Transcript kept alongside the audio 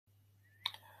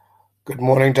Good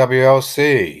morning,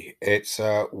 WLC. It's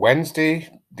Wednesday,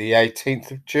 the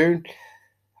 18th of June.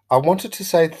 I wanted to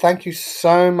say thank you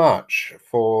so much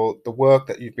for the work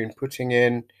that you've been putting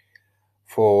in,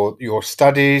 for your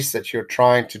studies that you're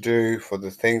trying to do, for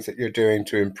the things that you're doing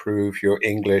to improve your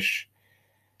English.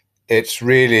 It's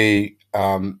really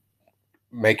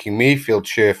making me feel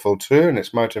cheerful too, and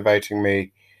it's motivating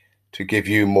me to give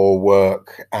you more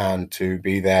work and to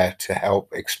be there to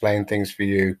help explain things for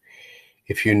you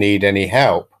if you need any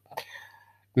help.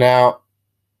 Now,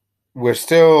 I'm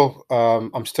still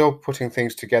putting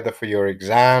things together for your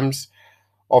exams.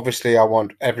 Obviously, I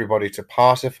want everybody to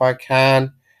pass if I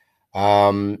can.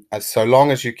 As so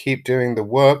long as you keep doing the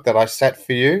work that I set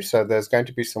for you, so there's going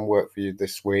to be some work for you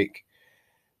this week,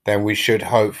 then we should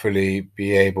hopefully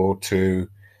be able to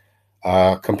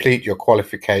complete your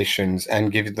qualifications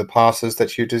and give you the passes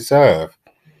that you deserve.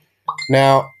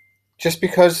 Now, just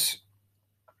because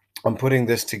I'm putting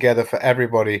this together for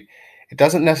everybody, it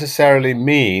doesn't necessarily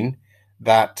mean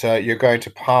that you're going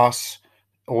to pass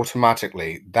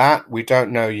automatically. That we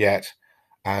don't know yet,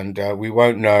 and we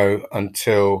won't know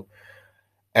until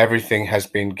everything has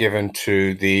been given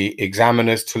to the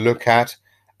examiners to look at,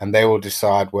 and they will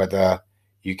decide whether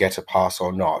you get a pass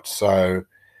or not. So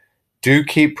do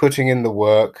keep putting in the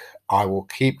work. I will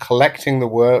keep collecting the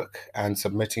work and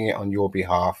submitting it on your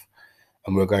behalf,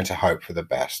 and we're going to hope for the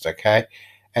best, okay?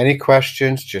 Any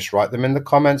questions, just write them in the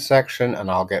comments section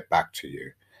and I'll get back to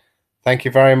you. Thank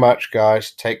you very much,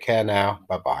 guys. Take care now.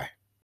 Bye-bye.